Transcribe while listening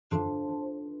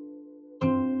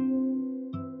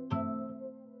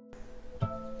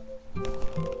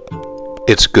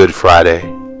It's Good Friday.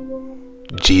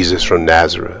 Jesus from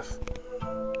Nazareth,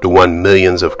 the one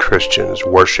millions of Christians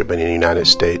worship in the United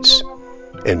States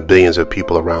and billions of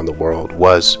people around the world,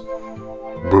 was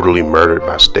brutally murdered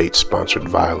by state-sponsored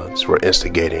violence for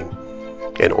instigating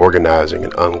and organizing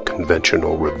an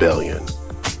unconventional rebellion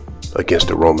against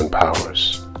the Roman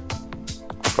powers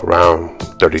around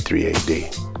 33 AD.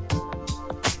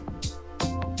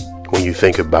 When you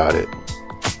think about it,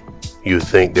 you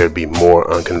think there'd be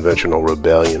more unconventional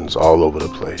rebellions all over the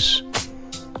place,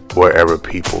 wherever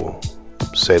people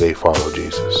say they follow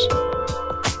Jesus.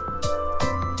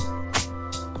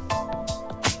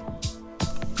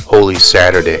 Holy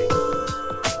Saturday,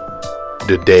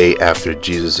 the day after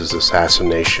Jesus'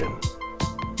 assassination,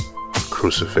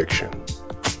 crucifixion,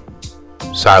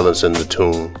 silence in the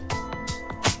tomb.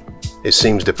 It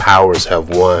seems the powers have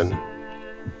won.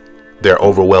 Their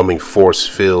overwhelming force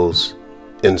feels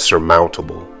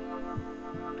insurmountable.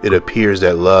 It appears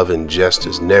that love and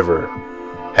justice never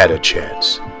had a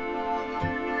chance.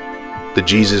 The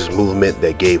Jesus movement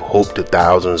that gave hope to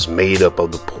thousands, made up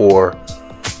of the poor,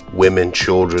 women,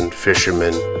 children,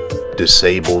 fishermen,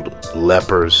 disabled,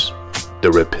 lepers,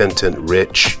 the repentant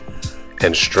rich,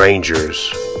 and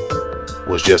strangers,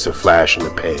 was just a flash in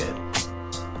the pan.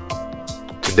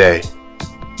 Today,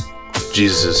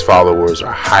 Jesus' followers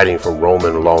are hiding from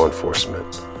Roman law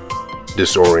enforcement,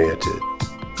 disoriented,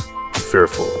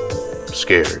 fearful,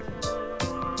 scared.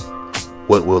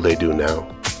 What will they do now?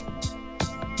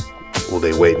 Will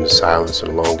they wait in silence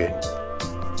and longing?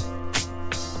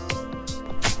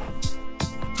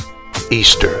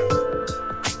 Easter.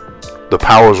 The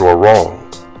powers were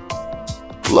wrong.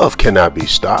 Love cannot be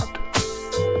stopped.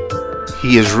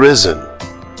 He is risen.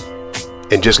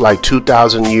 And just like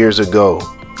 2,000 years ago,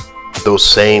 those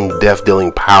same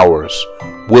death-dealing powers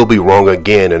will be wrong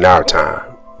again in our time.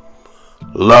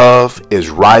 Love is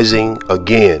rising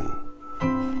again.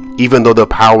 Even though the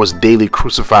powers daily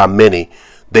crucify many,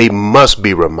 they must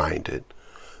be reminded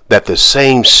that the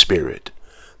same Spirit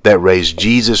that raised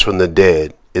Jesus from the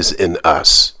dead is in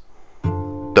us.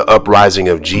 The uprising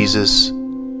of Jesus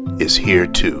is here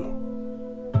too.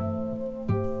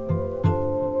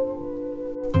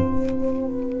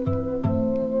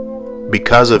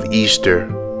 Because of Easter,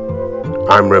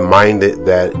 I'm reminded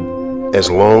that as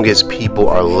long as people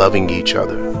are loving each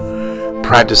other,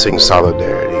 practicing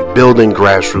solidarity, building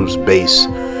grassroots base,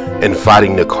 and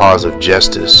fighting the cause of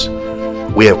justice,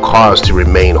 we have cause to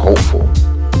remain hopeful.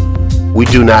 We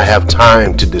do not have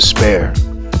time to despair.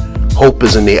 Hope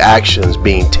is in the actions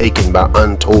being taken by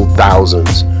untold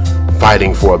thousands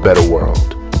fighting for a better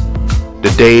world.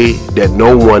 The day that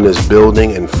no one is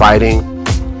building and fighting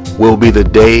will be the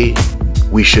day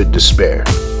we should despair.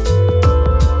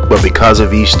 But because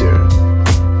of Easter,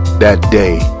 that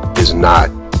day is not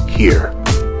here.